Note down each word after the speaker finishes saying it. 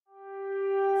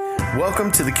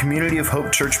Welcome to the Community of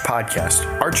Hope Church podcast.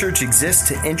 Our church exists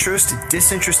to interest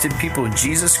disinterested people in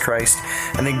Jesus Christ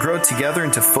and then grow together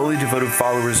into fully devoted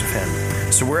followers of Him.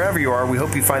 So wherever you are, we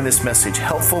hope you find this message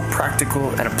helpful, practical,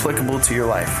 and applicable to your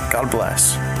life. God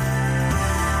bless.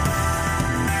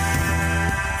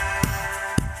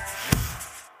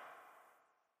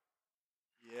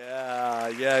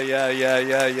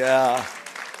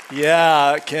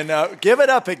 Yeah. Can give it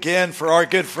up again for our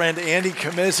good friend Andy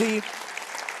Camizzi.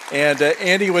 And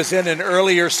Andy was in an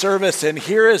earlier service, and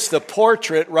here is the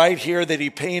portrait right here that he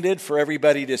painted for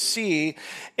everybody to see.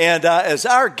 And as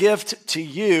our gift to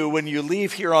you, when you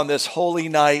leave here on this holy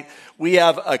night, we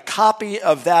have a copy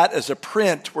of that as a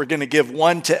print. We're going to give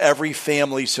one to every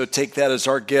family, so take that as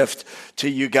our gift to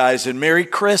you guys. And Merry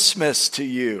Christmas to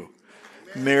you.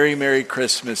 Merry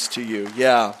Christmas to you.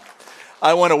 Yeah.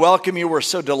 I want to welcome you. We're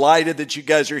so delighted that you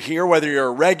guys are here, whether you're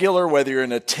a regular, whether you're an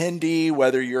attendee,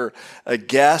 whether you're a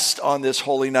guest on this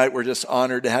holy night. We're just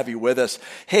honored to have you with us.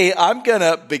 Hey, I'm going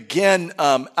to begin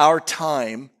our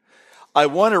time. I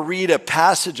want to read a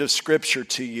passage of Scripture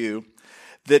to you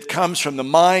that comes from the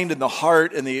mind and the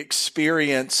heart and the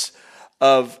experience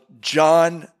of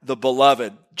John the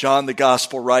Beloved, John the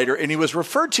Gospel writer. And he was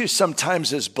referred to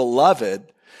sometimes as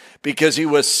Beloved because he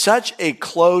was such a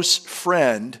close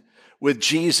friend with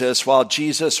Jesus while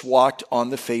Jesus walked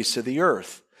on the face of the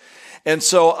earth. And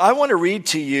so I want to read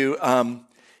to you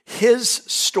his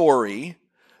story,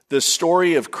 the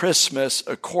story of Christmas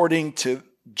according to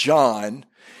John,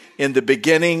 in the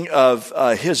beginning of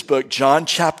his book, John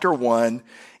chapter 1,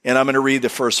 and I'm going to read the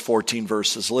first 14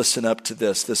 verses. Listen up to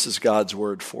this. This is God's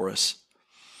word for us.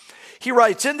 He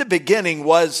writes, "In the beginning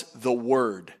was the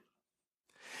Word,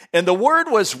 and the Word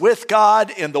was with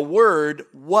God, and the Word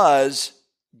was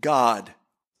God.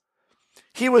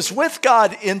 He was with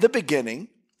God in the beginning,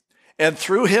 and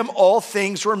through him all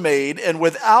things were made, and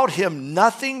without him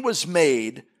nothing was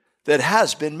made that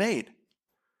has been made.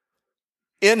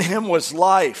 In him was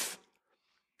life,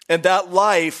 and that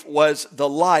life was the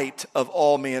light of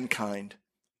all mankind.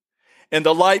 And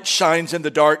the light shines in the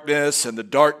darkness, and the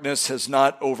darkness has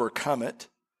not overcome it.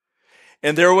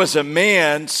 And there was a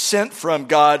man sent from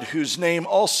God whose name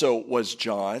also was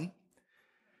John.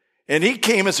 And he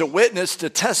came as a witness to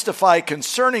testify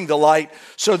concerning the light,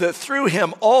 so that through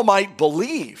him all might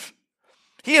believe.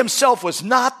 He himself was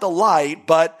not the light,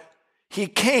 but he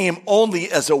came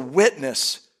only as a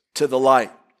witness to the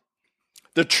light.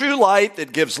 The true light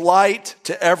that gives light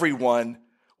to everyone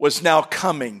was now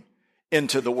coming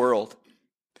into the world.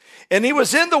 And he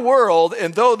was in the world,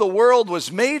 and though the world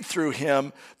was made through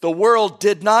him, the world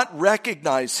did not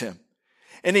recognize him.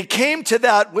 And he came to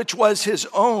that which was his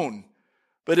own,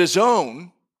 but his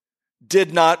own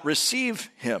did not receive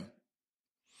him.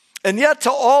 And yet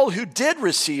to all who did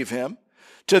receive him,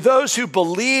 to those who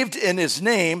believed in his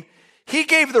name, he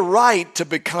gave the right to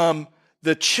become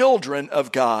the children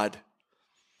of God.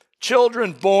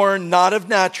 Children born not of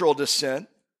natural descent,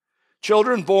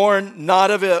 children born not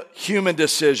of a human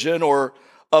decision or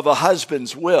of a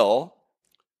husband's will,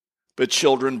 but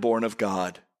children born of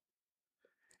God.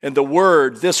 And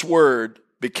this word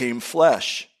became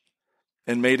flesh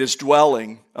and made his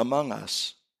dwelling among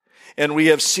us. And we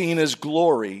have seen his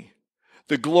glory,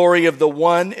 the glory of the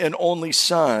one and only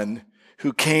Son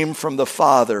who came from the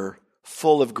Father,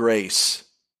 full of grace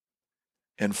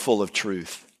and full of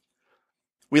truth."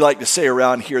 We like to say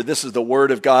around here, this is the word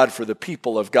of God for the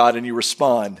people of God, and you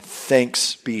respond,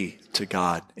 "Thanks be to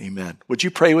God." Amen. Would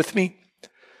you pray with me?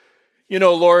 You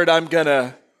know, Lord, I'm going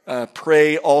to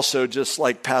pray also, just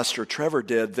like Pastor Trevor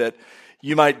did, that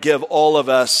you might give all of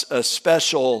us a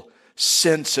special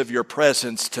sense of your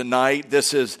presence tonight.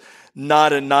 This is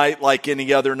not a night like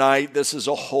any other night. This is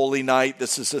a holy night.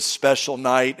 This is a special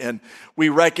night. And we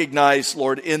recognize,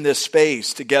 Lord, in this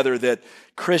space together that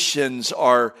Christians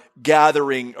are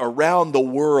gathering around the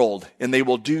world, and they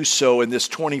will do so in this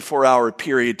 24-hour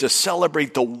period to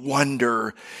celebrate the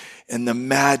wonder and the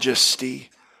majesty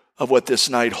of what this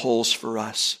night holds for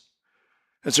us.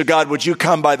 And so, God, would you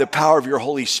come by the power of your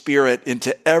Holy Spirit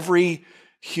into every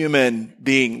human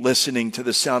being listening to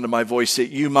the sound of my voice, that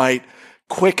you might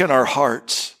quicken our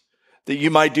hearts, that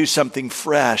you might do something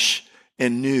fresh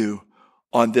and new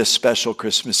on this special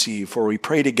Christmas Eve. For we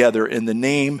pray together in the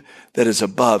name that is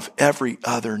above every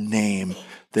other name,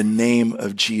 the name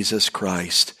of Jesus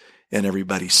Christ. And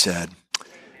everybody said,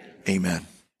 Amen.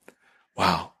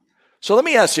 Wow. So let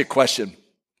me ask you a question.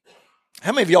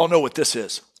 How many of y'all know what this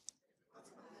is?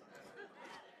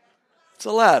 It's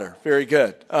a ladder. Very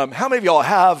good. How many of y'all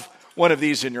have one of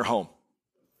these in your home?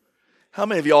 How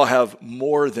many of y'all have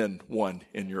more than one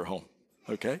in your home?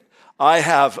 Okay. I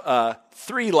have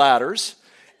 3 ladders,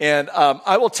 And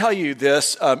I will tell you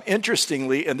this,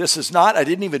 interestingly, and this is not, I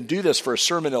didn't even do this for a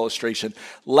sermon illustration.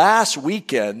 Last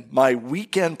weekend, my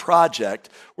weekend project,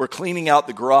 we're cleaning out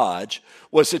the garage,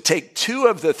 was to take 2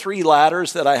 of the 3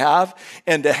 ladders that I have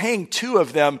and to hang 2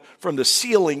 of them from the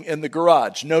ceiling in the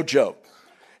garage. No joke.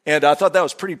 And I thought that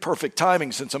was pretty perfect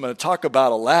timing since I'm going to talk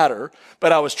about a ladder.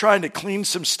 But I was trying to clean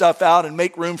some stuff out and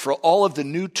make room for all of the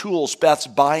new tools Beth's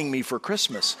buying me for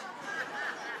Christmas,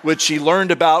 which she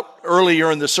learned about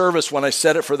earlier in the service when I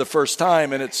said it for the first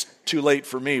time, and it's too late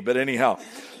for me. But anyhow,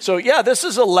 so yeah, this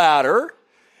is a ladder,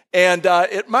 and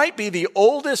it might be the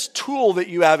oldest tool that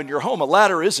you have in your home. A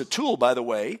ladder is a tool, by the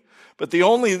way. But the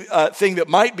only thing that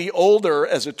might be older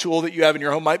as a tool that you have in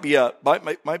your home might be a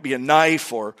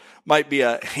knife or might be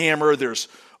a hammer. There's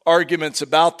arguments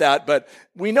about that, but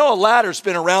we know a ladder's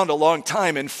been around a long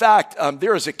time. In fact,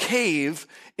 there is a cave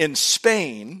in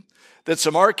Spain that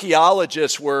some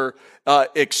archaeologists were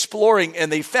exploring,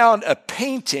 and they found a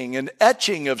painting, an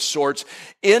etching of sorts,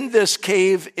 in this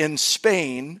cave in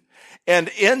Spain. And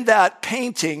in that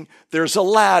painting, there's a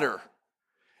ladder.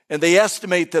 And they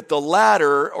estimate that the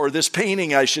ladder, or this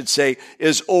painting, I should say,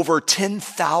 is over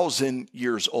 10,000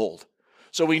 years old.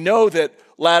 So we know that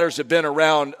ladders have been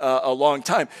around a long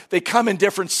time. They come in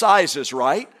different sizes,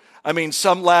 right? I mean,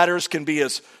 some ladders can be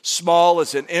as small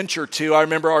as an inch or 2. I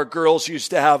remember our girls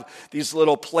used to have these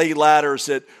little play ladders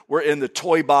that were in the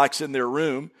toy box in their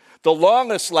room. The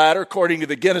longest ladder, according to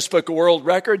the Guinness Book of World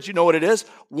Records, you know what it is?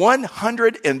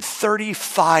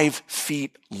 135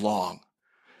 feet long.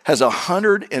 Has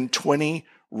 120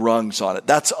 rungs on it.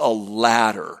 That's a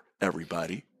ladder,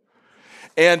 everybody.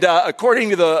 And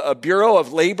according to the Bureau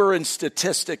of Labor and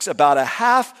Statistics, about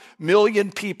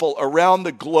 500,000 people around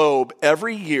the globe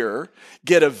every year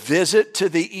get a visit to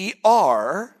the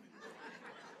ER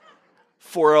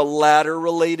for a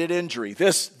ladder-related injury.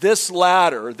 This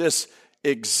ladder, this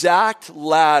exact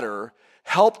ladder,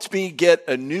 helped me get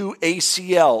a new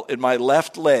ACL in my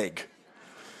left leg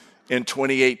in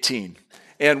 2018.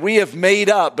 And we have made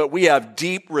up, but we have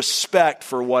deep respect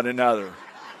for one another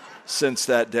since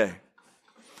that day.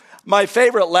 My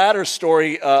favorite ladder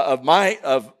story of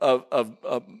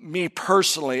me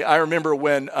personally, I remember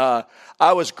when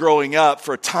I was growing up.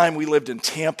 For a time, we lived in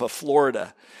Tampa,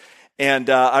 Florida. And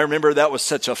I remember that was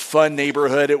such a fun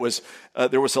neighborhood. It was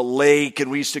there was a lake, and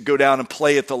we used to go down and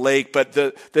play at the lake. But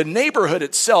the neighborhood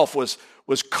itself was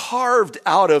carved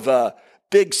out of a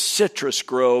big citrus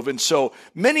grove. And so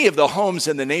many of the homes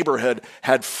in the neighborhood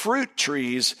had fruit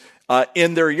trees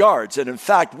in their yards. And in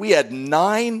fact, we had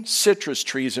 9 citrus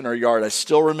trees in our yard. I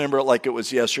still remember it like it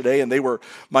was yesterday. And they were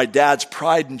my dad's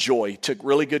pride and joy. He took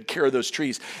really good care of those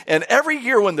trees. And every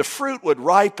year when the fruit would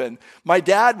ripen, my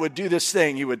dad would do this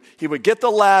thing. He would get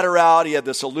the ladder out. He had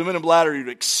this aluminum ladder. He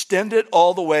would extend it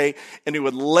all the way, and he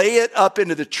would lay it up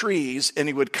into the trees, and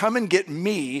he would come and get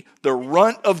me, the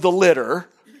runt of the litter,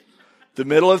 the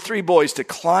middle of 3 boys, to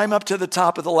climb up to the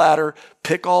top of the ladder,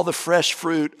 pick all the fresh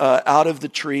fruit out of the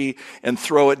tree, and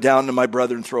throw it down to my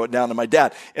brother and throw it down to my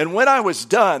dad. And when I was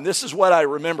done, this is what I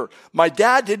remember. My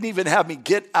dad didn't even have me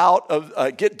get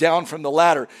down from the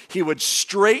ladder. He would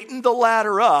straighten the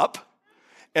ladder up,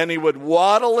 and he would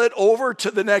waddle it over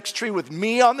to the next tree with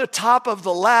me on the top of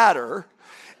the ladder,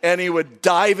 and he would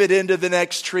dive it into the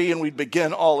next tree, and we'd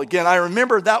begin all again. I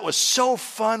remember that was so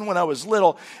fun when I was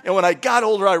little, and when I got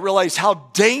older, I realized how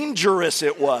dangerous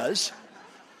it was.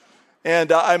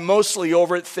 And I'm mostly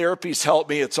over it. Therapy's helped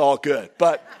me. It's all good.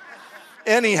 But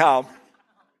anyhow,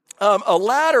 a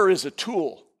ladder is a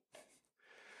tool.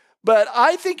 But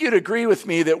I think you'd agree with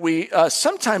me that we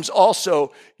sometimes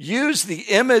also use the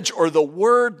image or the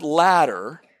word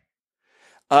ladder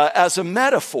as a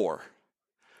metaphor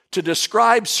to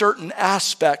describe certain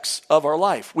aspects of our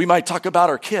life. We might talk about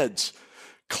our kids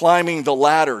climbing the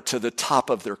ladder to the top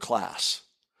of their class.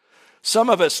 Some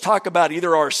of us talk about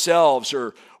either ourselves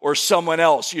or someone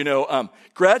else,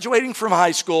 graduating from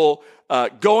high school,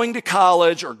 going to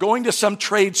college, or going to some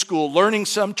trade school, learning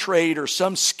some trade or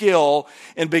some skill,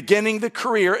 and beginning the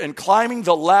career and climbing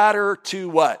the ladder to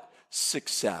what?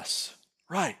 Success.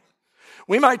 Right.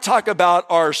 We might talk about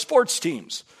our sports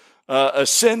teams.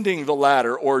 Ascending the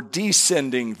ladder or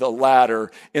descending the ladder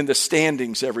in the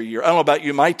standings every year. I don't know about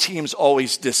you, my teams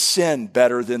always descend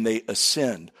better than they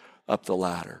ascend up the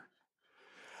ladder.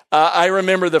 I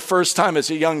remember the first time as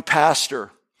a young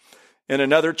pastor in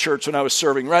another church when I was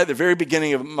serving, right at the very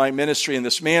beginning of my ministry, and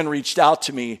this man reached out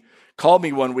to me, called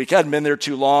me one week. I hadn't been there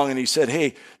too long, and he said,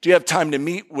 "Hey, do you have time to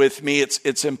meet with me?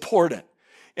 It's important."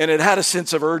 And it had a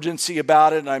sense of urgency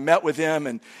about it, and I met with him.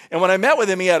 And when I met with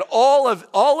him, he had all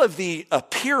of the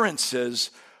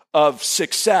appearances of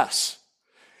success.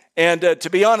 And to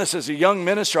be honest, as a young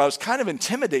minister, I was kind of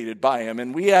intimidated by him.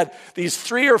 And we had these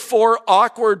 3 or 4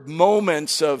 awkward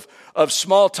moments of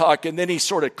small talk. And then he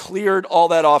sort of cleared all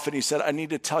that off. And he said, I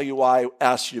need to tell you why I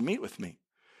asked you to meet with me.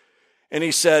 And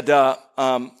he said,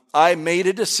 I made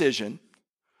a decision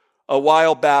a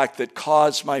while back that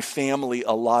caused my family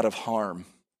a lot of harm.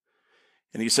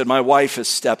 And he said, my wife has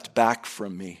stepped back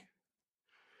from me.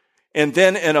 And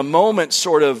then in a moment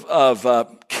sort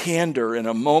of candor, in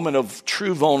a moment of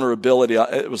true vulnerability,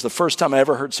 it was the first time I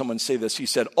ever heard someone say this. He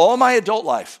said, all my adult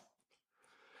life,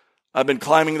 I've been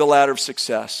climbing the ladder of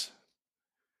success.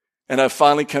 And I've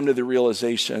finally come to the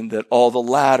realization that all the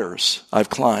ladders I've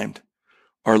climbed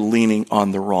are leaning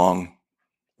on the wrong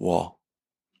wall.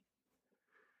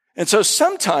 And so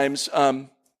sometimes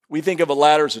we think of a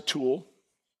ladder as a tool.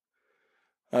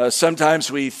 Sometimes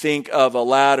we think of a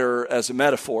ladder as a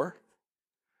metaphor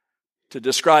to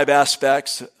describe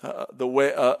aspects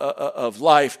of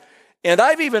life. And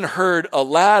I've even heard a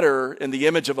ladder, in the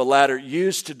image of a ladder,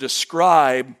 used to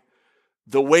describe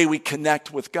the way we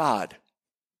connect with God.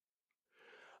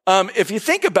 If you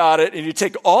think about it and you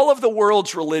take all of the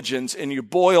world's religions and you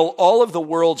boil all of the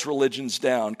world's religions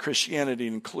down, Christianity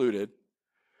included,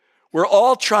 we're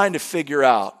all trying to figure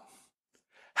out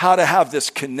how to have this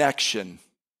connection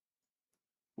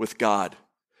with God.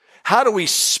 How do we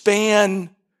span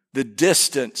the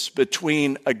distance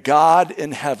between a God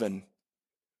in heaven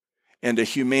and a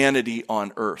humanity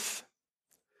on earth?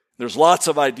 There's lots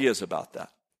of ideas about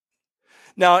that.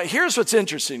 Now, here's what's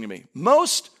interesting to me.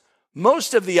 Most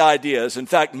of the ideas, in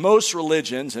fact, most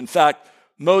religions, in fact,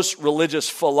 most religious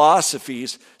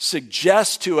philosophies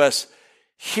suggest to us,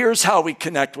 here's how we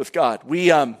connect with God. We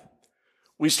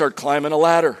start climbing a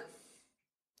ladder.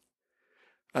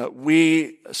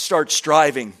 We start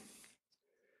striving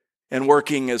and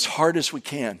working as hard as we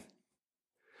can.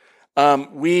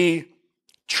 We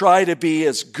try to be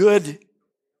as good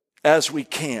as we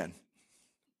can.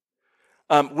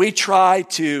 We try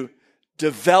to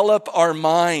develop our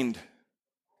mind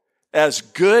as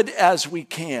good as we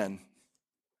can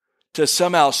to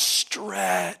somehow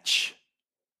stretch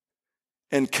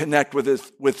and connect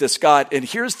with this God. And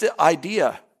here's the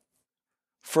idea.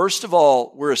 First of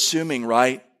all, we're assuming,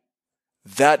 right,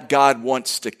 that God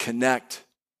wants to connect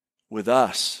with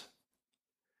us.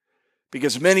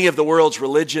 Because many of the world's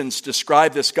religions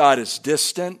describe this God as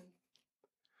distant,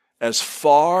 as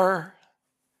far,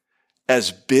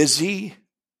 as busy,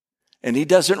 and he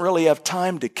doesn't really have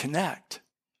time to connect.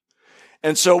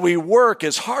 And so we work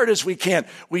as hard as we can.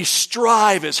 We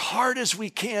strive as hard as we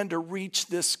can to reach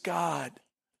this God.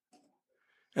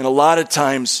 And a lot of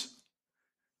times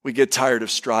we get tired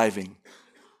of striving.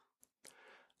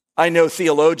 I know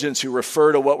theologians who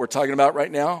refer to what we're talking about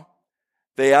right now.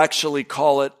 They actually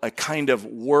call it a kind of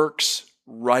works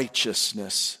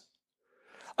righteousness.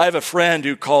 I have a friend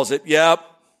who calls it,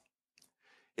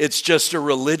 it's just a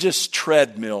religious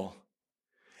treadmill.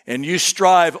 And you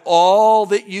strive all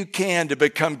that you can to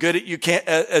become good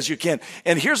as you can.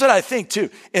 And here's what I think too.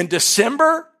 In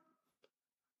December,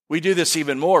 we do this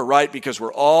even more, right? Because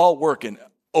we're all working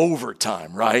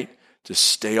overtime, right? To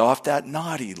stay off that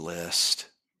naughty list.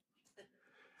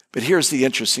 But here's the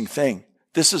interesting thing.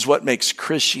 This is what makes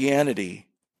Christianity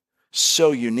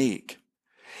so unique.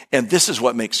 And this is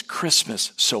what makes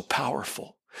Christmas so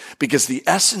powerful. Because the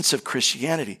essence of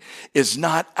Christianity is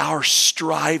not our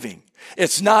striving.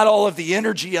 It's not all of the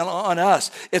energy on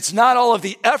us. It's not all of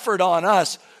the effort on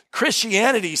us.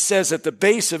 Christianity says at the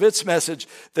base of its message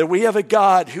that we have a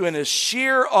God who in his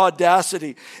sheer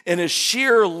audacity, in his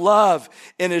sheer love,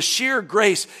 in his sheer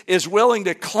grace is willing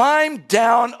to climb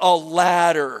down a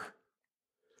ladder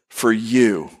for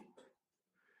you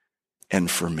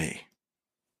and for me.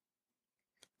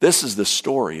 This is the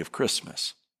story of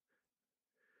Christmas.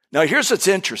 Now, here's what's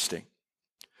interesting.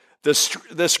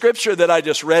 The scripture that I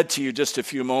just read to you just a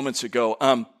few moments ago,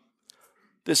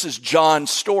 this is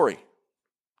John's story.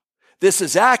 This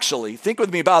is actually, think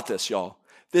with me about this, y'all.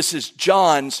 This is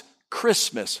John's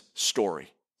Christmas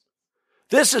story.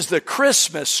 This is the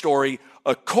Christmas story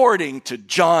according to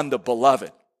John the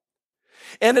Beloved.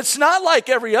 And it's not like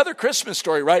every other Christmas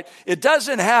story, right? It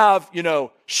doesn't have,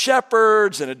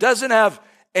 shepherds, and it doesn't have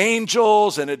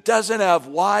angels, and it doesn't have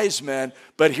wise men.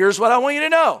 But here's what I want you to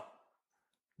know.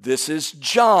 This is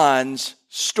John's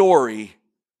story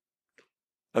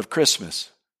of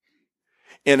Christmas.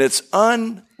 And it's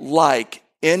unlike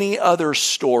any other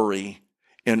story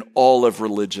in all of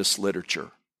religious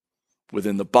literature,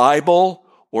 within the Bible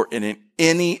or in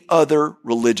any other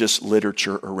religious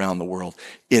literature around the world.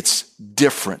 It's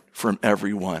different from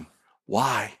everyone.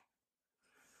 Why?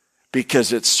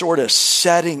 Because it's sort of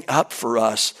setting up for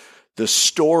us the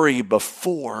story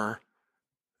before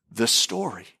the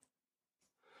story.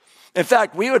 In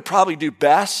fact, we would probably do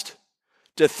best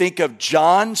to think of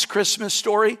John's Christmas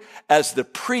story as the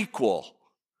prequel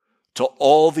to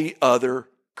all the other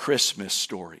Christmas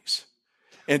stories.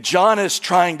 And John is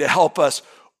trying to help us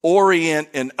orient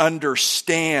and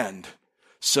understand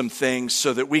some things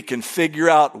so that we can figure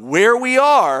out where we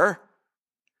are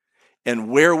and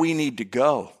where we need to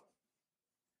go.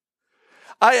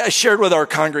 I shared with our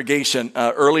congregation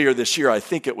earlier this year, I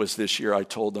think it was this year, I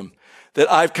told them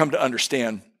that I've come to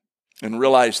understand and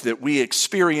realize that we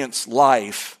experience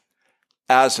life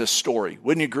as a story.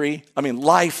 Wouldn't you agree? I mean,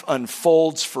 life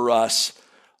unfolds for us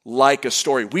like a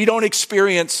story. We don't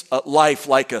experience life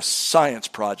like a science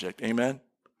project. Amen?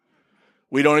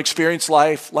 We don't experience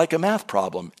life like a math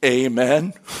problem.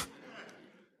 Amen?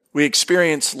 We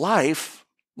experience life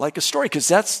like a story because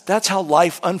that's how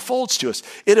life unfolds to us.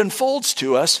 It unfolds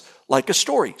to us like a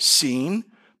story, scene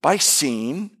by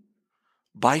scene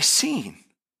by scene.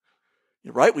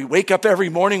 Right? We wake up every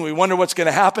morning, we wonder what's going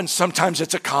to happen. Sometimes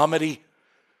it's a comedy.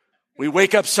 We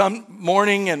wake up some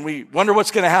morning and we wonder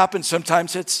what's going to happen.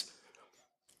 Sometimes it's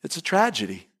a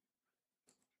tragedy.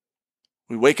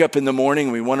 We wake up in the morning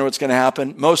and we wonder what's going to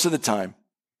happen. Most of the time,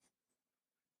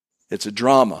 it's a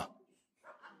drama.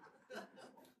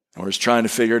 And we're just trying to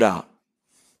figure it out.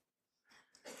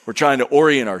 We're trying to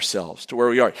orient ourselves to where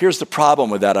we are. Here's the problem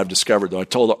with that I've discovered, though. I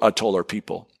told our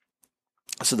people.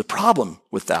 So the problem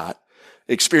with that,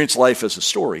 experience life as a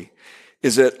story,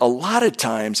 is that a lot of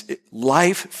times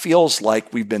life feels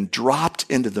like we've been dropped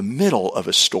into the middle of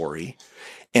a story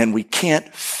and we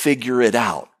can't figure it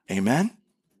out. Amen?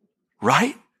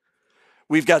 Right?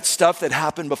 We've got stuff that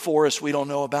happened before us we don't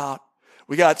know about.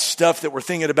 We got stuff that we're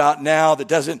thinking about now that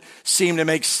doesn't seem to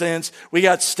make sense. We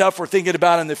got stuff we're thinking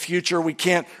about in the future. We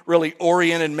can't really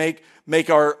orient and make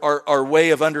our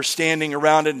way of understanding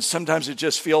around it. And sometimes it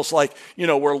just feels like,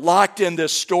 we're locked in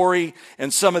this story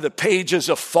and some of the pages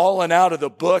have fallen out of the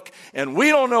book and we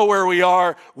don't know where we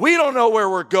are. We don't know where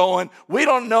we're going. We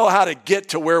don't know how to get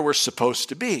to where we're supposed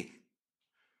to be.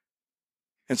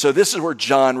 And so this is where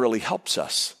John really helps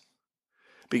us,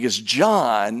 because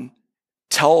John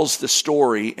tells the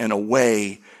story in a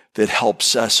way that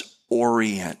helps us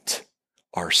orient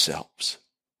ourselves.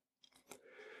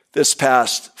 This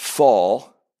past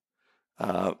fall,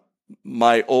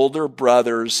 my older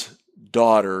brother's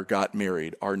daughter got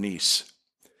married, our niece.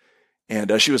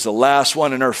 And she was the last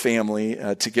one in our family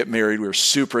to get married. We were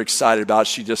super excited about it.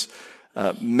 She just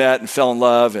met and fell in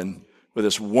love with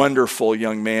this wonderful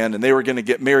young man, and they were going to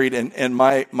get married. And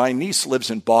my niece lives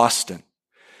in Boston.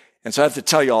 And so I have to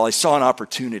tell you all, I saw an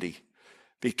opportunity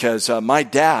because my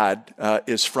dad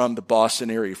is from the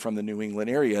Boston area, from the New England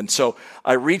area. And so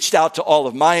I reached out to all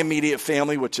of my immediate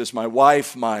family, which is my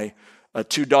wife, my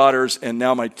two daughters, and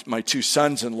now my two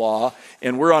sons-in-law.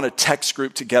 And we're on a text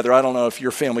group together. I don't know if your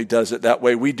family does it that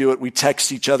way. We do it. We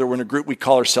text each other. We're in a group. We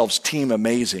call ourselves Team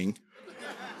Amazing.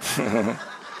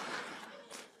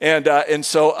 And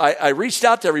so I reached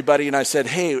out to everybody and I said,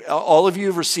 hey, all of you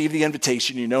have received the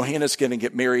invitation. You know Hannah's going to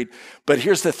get married. But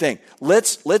here's the thing.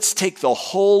 Let's take the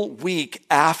whole week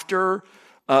after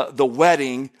the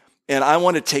wedding, and I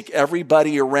want to take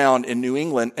everybody around in New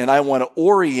England, and I want to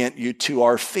orient you to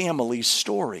our family's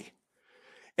story.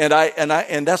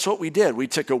 And that's what we did. We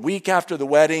took a week after the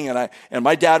wedding, and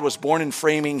my dad was born in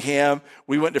Framingham.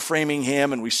 We went to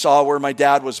Framingham and we saw where my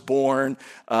dad was born.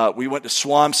 We went to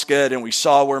Swampscott and we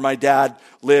saw where my dad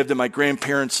lived and my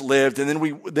grandparents lived. And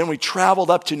then we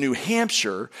traveled up to New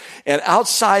Hampshire. And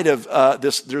outside of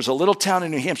there's a little town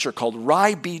in New Hampshire called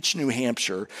Rye Beach, New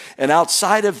Hampshire. And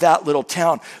outside of that little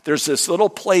town, there's this little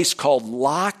place called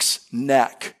Lock's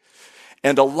Neck.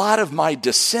 And a lot of my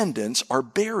descendants are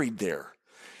buried there.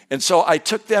 And so I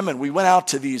took them and we went out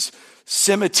to these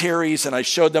cemeteries and I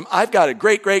showed them, I've got a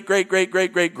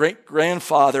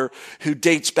great-great-great-great-great-great-grandfather who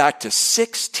dates back to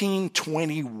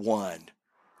 1621.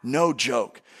 No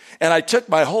joke. And I took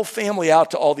my whole family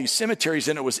out to all these cemeteries,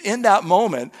 and it was in that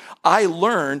moment I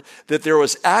learned that there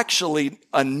was actually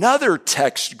another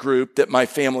text group that my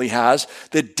family has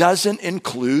that doesn't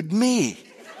include me.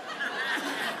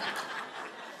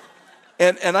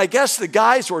 And I guess the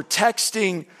guys were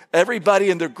texting everybody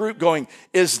in the group going,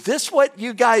 is this what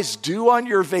you guys do on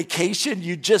your vacation?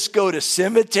 You just go to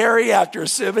cemetery after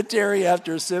cemetery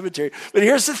after cemetery. But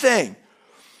here's the thing.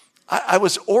 I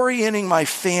was orienting my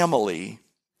family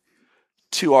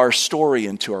to our story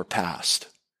and to our past.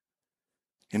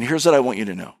 And here's what I want you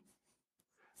to know.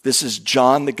 This is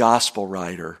John, the gospel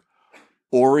writer,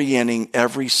 orienting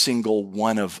every single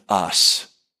one of us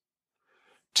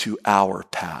to our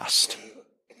past.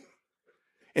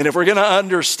 And if we're going to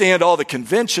understand all the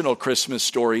conventional Christmas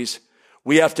stories,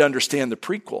 we have to understand the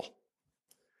prequel.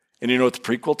 And you know what the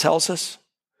prequel tells us?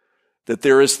 That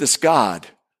there is this God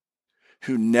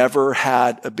who never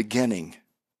had a beginning.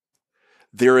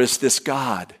 There is this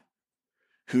God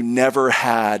who never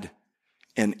had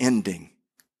an ending.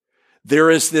 There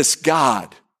is this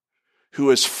God who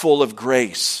is full of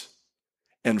grace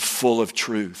and full of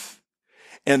truth.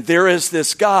 And there is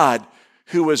this God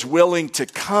who is willing to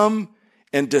come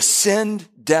and descend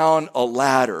down a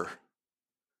ladder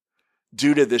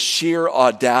due to the sheer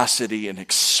audacity and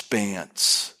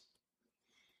expanse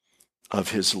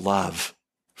of his love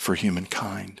for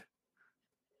humankind.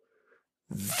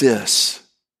 This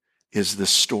is the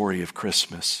story of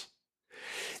Christmas.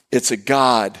 It's a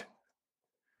God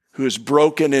who has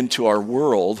broken into our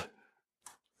world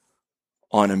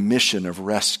on a mission of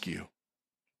rescue.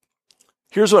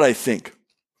 Here's what I think.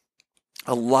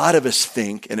 A lot of us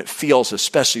think, and it feels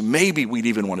especially, maybe we'd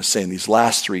even want to say in these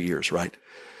last 3 years, right?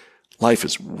 Life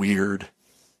is weird,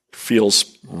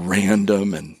 feels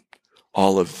random and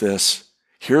all of this.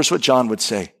 Here's what John would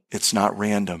say. It's not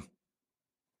random.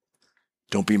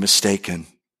 Don't be mistaken.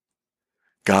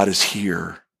 God is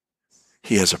here.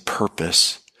 He has a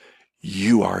purpose.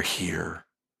 You are here.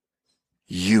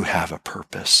 You have a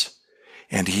purpose.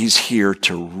 And he's here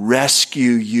to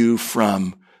rescue you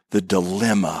from the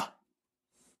dilemma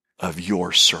of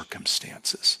your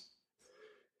circumstances.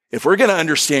 If we're going to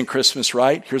understand Christmas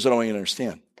right, here's what I want you to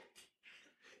understand.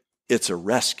 It's a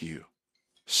rescue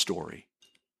story.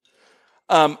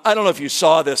 I don't know if you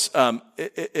saw this.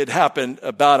 It happened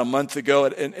about a month ago.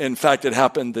 In fact, it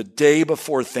happened the day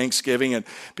before Thanksgiving. And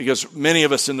because many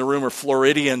of us in the room are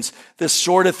Floridians, this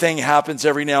sort of thing happens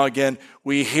every now and again.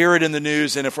 We hear it in the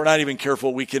news, and if we're not even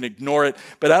careful, we can ignore it.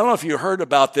 But I don't know if you heard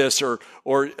about this or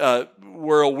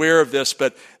were aware of this,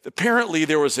 but apparently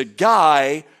there was a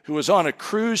guy who was on a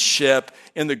cruise ship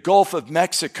in the Gulf of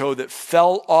Mexico that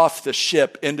fell off the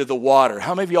ship into the water.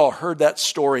 How many of y'all heard that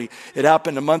story? It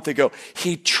happened a month ago.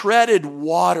 He treaded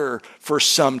water for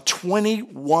some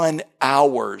 21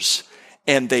 hours,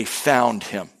 and they found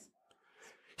him.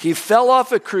 He fell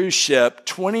off a cruise ship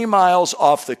 20 miles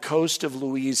off the coast of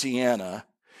Louisiana,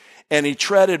 and he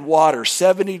treaded water,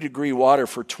 70-degree water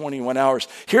for 21 hours.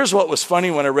 Here's what was funny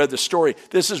when I read the story.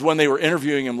 This is when they were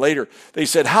interviewing him later. They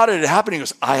said, how did it happen? He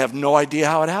goes, I have no idea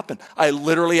how it happened. I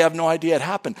literally have no idea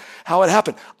how it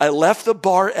happened. I left the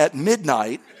bar at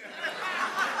midnight.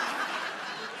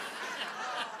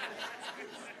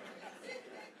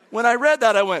 When I read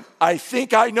that, I went, I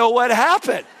think I know what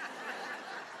happened.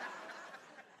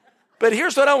 But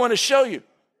here's what I want to show you.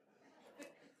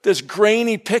 This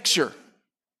grainy picture.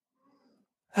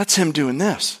 That's him doing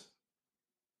this.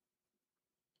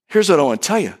 Here's what I want to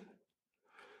tell you.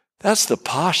 That's the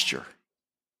posture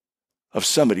of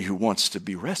somebody who wants to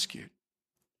be rescued.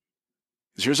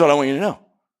 Here's what I want you to know.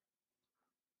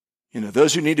 You know,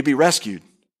 those who need to be rescued,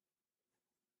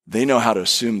 they know how to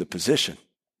assume the position,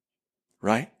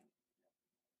 right?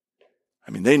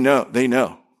 I mean, they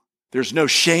know. There's no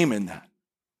shame in that.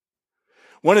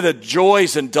 One of the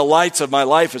joys and delights of my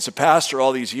life as a pastor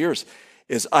all these years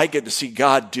is I get to see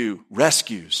God do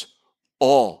rescues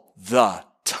all the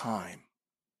time.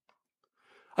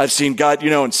 I've seen God,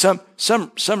 and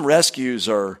some rescues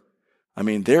are,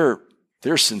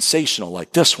 they're sensational,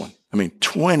 like this one.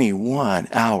 21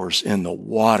 hours in the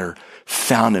water,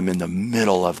 found him in the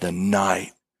middle of the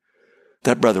night.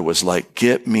 That brother was like,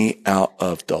 get me out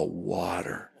of the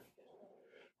water.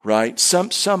 Right?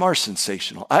 Some are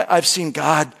sensational. I've seen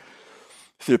God,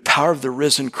 through the power of the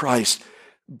risen Christ,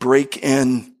 break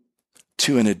in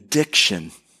to an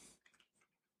addiction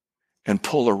and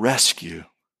pull a rescue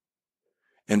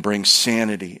and bring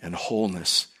sanity and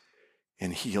wholeness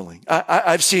and healing.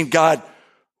 I've seen God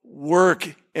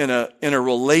work in a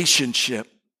relationship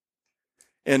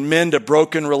and mend a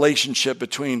broken relationship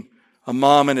between a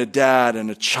mom and a dad and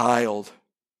a child,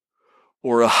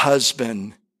 or a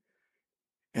husband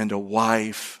and a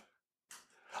wife.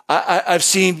 I've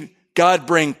seen God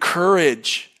bring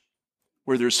courage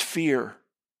where there's fear.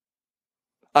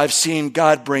 I've seen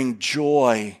God bring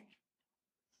joy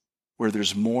where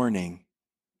there's mourning.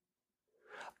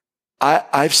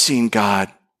 I've seen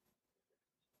God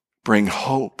bring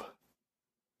hope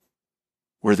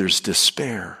where there's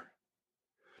despair.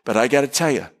 But I got to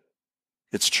tell you,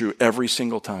 it's true every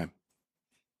single time.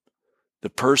 The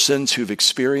persons who've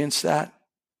experienced that,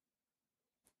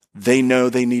 they know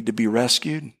they need to be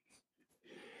rescued,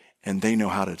 and they know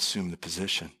how to assume the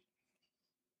position.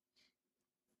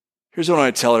 Here's what I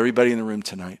want to tell everybody in the room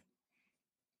tonight.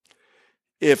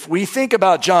 If we think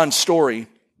about John's story,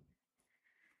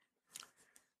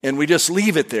 and we just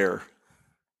leave it there,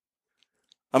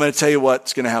 I'm going to tell you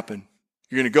what's going to happen.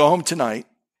 You're going to go home tonight,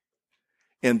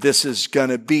 and this is going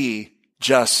to be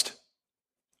just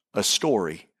a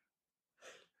story.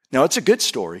 Now, it's a good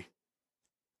story,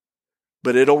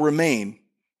 but it'll remain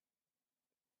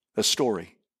a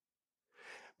story.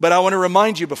 But I want to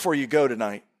remind you before you go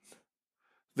tonight,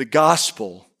 the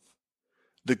gospel,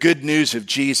 the good news of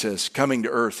Jesus coming to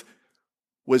earth,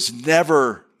 was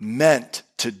never meant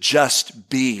to just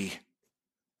be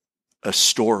a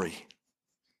story.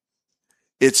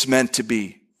 It's meant to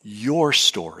be your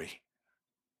story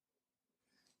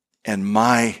and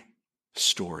my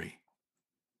story,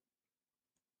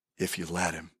 if you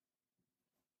let him.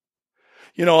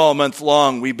 You know, all month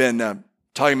long, we've been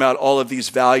talking about all of these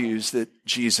values that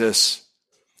Jesus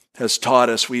has taught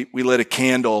us. We lit a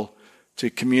candle to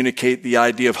communicate the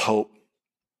idea of hope.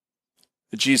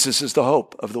 That Jesus is the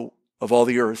hope of all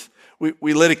the earth.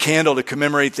 We lit a candle to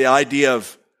commemorate the idea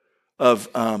of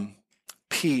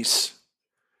peace.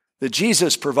 That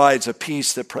Jesus provides a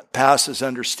peace that passes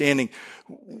understanding.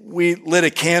 We lit a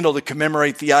candle to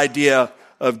commemorate the idea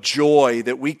of joy,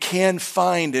 that we can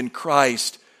find in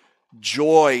Christ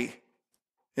joy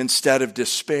instead of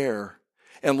despair.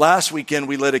 And last weekend,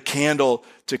 we lit a candle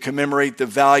to commemorate the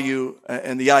value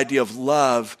and the idea of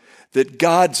love, that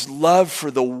God's love for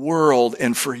the world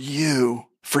and for you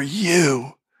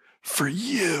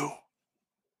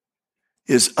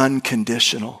is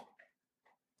unconditional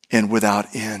and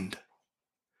without end.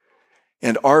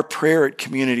 And our prayer at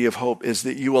Community of Hope is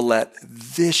that you will let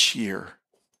this year,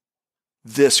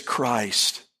 this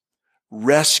Christ,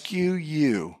 rescue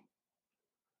you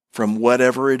from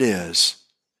whatever it is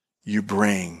you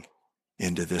bring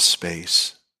into this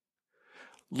space.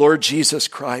 Lord Jesus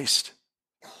Christ,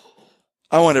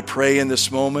 I want to pray in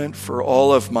this moment for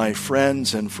all of my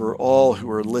friends and for all who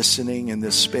are listening in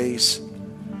this space.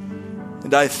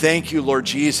 And I thank you, Lord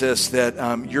Jesus, that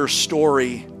your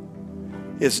story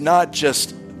is not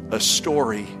just a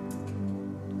story.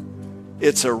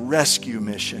 It's a rescue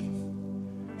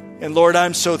mission. And Lord,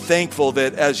 I'm so thankful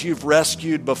that as you've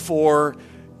rescued before,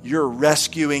 you're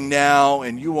rescuing now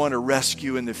and you want to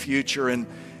rescue in the future. And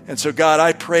so God,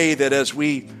 I pray that as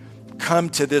we come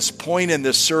to this point in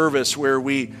this service where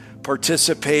we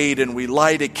participate and we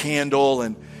light a candle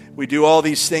and we do all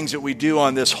these things that we do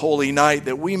on this holy night,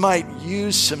 that we might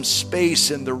use some space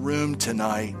in the room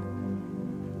tonight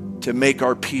to make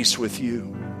our peace with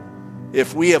you.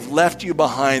 If we have left you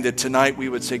behind, that tonight we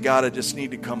would say, God, I just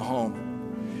need to come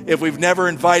home. If we've never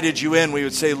invited you in, we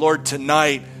would say, Lord,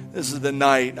 tonight, this is the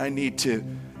night I need to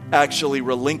actually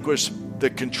relinquish the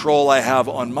control I have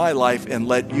on my life and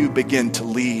let you begin to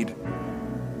lead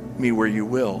me where you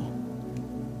will.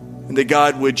 And that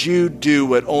God, would you do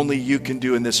what only you can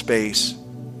do in this space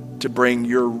to bring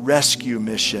your rescue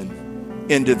mission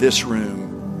into this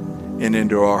room and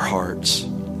into our hearts.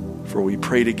 For we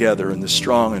pray together in the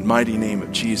strong and mighty name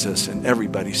of Jesus. And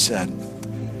everybody said,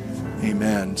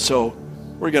 amen. So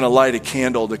we're going to light a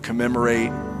candle to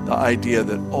commemorate the idea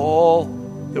that all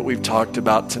that we've talked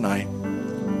about tonight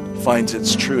finds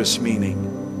its truest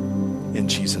meaning in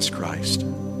Jesus Christ.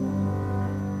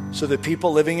 So the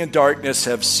people living in darkness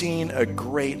have seen a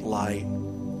great light.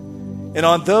 And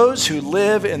on those who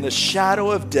live in the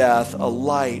shadow of death, a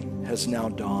light has now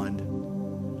dawned.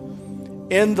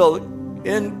 In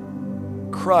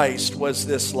Christ was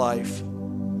this life.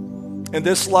 And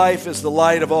this life is the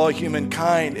light of all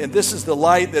humankind. And this is the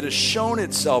light that has shown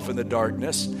itself in the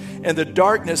darkness. And the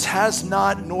darkness has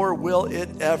not, nor will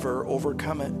it ever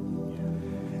overcome it.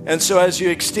 And so as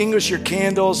you extinguish your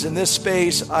candles in this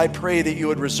space, I pray that you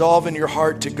would resolve in your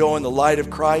heart to go in the light of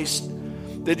Christ,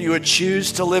 that you would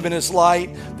choose to live in his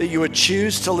light, that you would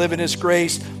choose to live in his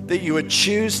grace, that you would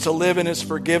choose to live in his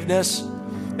forgiveness,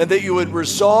 and that you would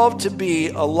resolve to be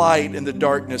a light in the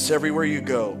darkness everywhere you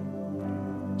go,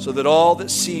 so that all that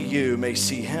see you may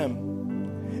see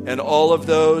him, and all of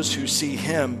those who see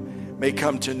him may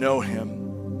come to know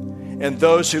him, and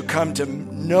those who come to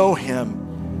know him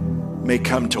may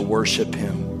come to worship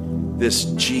him, this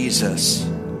Jesus,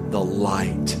 the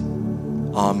light.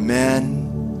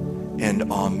 Amen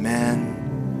and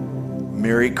amen.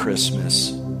 Merry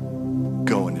Christmas.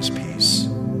 Go in his peace.